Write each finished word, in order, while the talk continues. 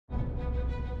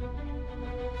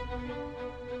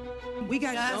We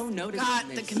got no notice. Got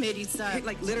the committee side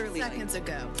like literally seconds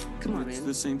ago. Come on, It's man.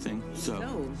 the same thing. So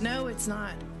No, it's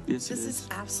not. Yes, it This is. is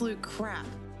absolute crap.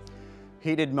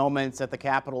 Heated moments at the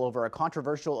Capitol over a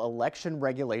controversial election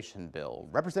regulation bill.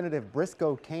 Representative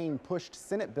Briscoe Cain pushed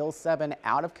Senate Bill 7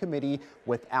 out of committee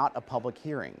without a public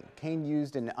hearing. Cain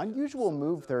used an unusual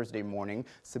move Thursday morning,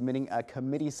 submitting a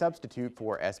committee substitute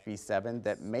for SB 7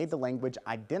 that made the language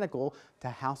identical to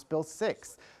House Bill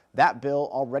 6. That bill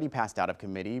already passed out of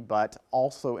committee, but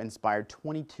also inspired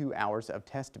 22 hours of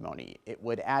testimony. It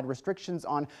would add restrictions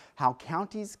on how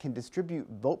counties can distribute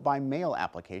vote-by-mail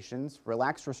applications,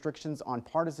 relax restrictions on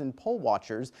partisan poll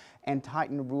watchers, and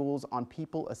tighten rules on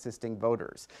people assisting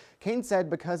voters. Cain said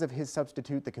because of his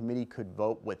substitute, the committee could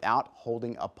vote without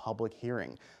holding a public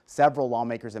hearing. Several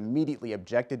lawmakers immediately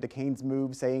objected to Cain's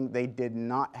move, saying they did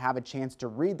not have a chance to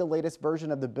read the latest version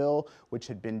of the bill, which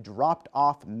had been dropped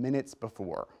off minutes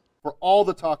before. For all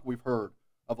the talk we've heard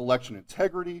of election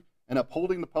integrity and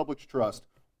upholding the public's trust,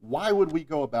 why would we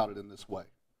go about it in this way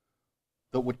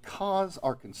that would cause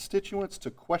our constituents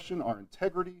to question our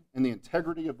integrity and the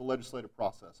integrity of the legislative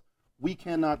process? We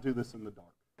cannot do this in the dark.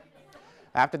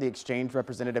 After the exchange,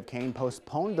 Representative Cain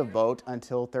postponed the vote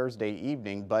until Thursday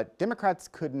evening, but Democrats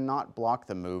could not block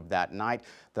the move that night.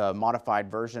 The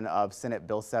modified version of Senate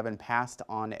Bill 7 passed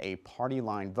on a party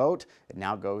line vote. It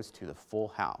now goes to the full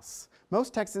House.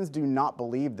 Most Texans do not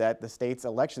believe that the state's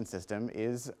election system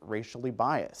is racially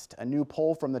biased. A new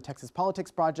poll from the Texas Politics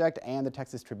Project and the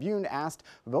Texas Tribune asked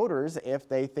voters if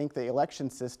they think the election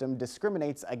system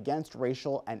discriminates against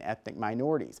racial and ethnic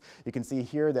minorities. You can see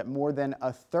here that more than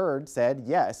a third said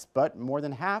yes, but more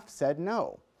than half said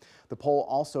no. The poll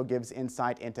also gives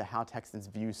insight into how Texans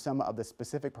view some of the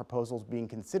specific proposals being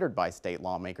considered by state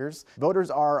lawmakers.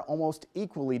 Voters are almost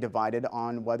equally divided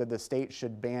on whether the state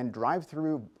should ban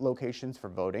drive-through locations for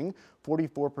voting.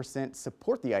 44%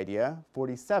 support the idea,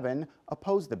 47%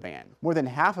 oppose the ban. More than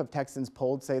half of Texans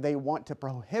polled say they want to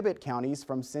prohibit counties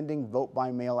from sending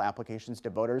vote-by-mail applications to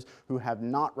voters who have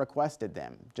not requested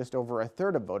them. Just over a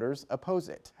third of voters oppose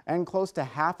it. And close to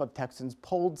half of Texans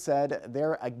polled said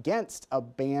they're against a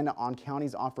ban on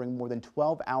counties offering more than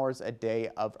 12 hours a day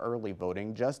of early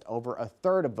voting. Just over a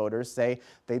third of voters say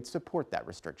they'd support that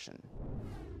restriction.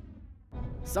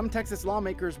 Some Texas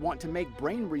lawmakers want to make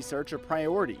brain research a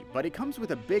priority, but it comes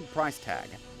with a big price tag.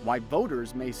 Why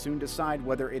voters may soon decide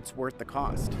whether it's worth the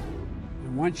cost.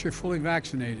 And once you're fully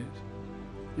vaccinated,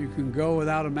 you can go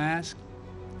without a mask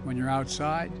when you're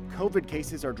outside. COVID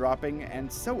cases are dropping,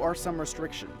 and so are some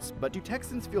restrictions. But do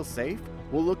Texans feel safe?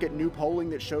 We'll look at new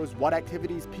polling that shows what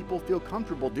activities people feel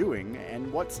comfortable doing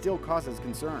and what still causes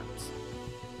concerns.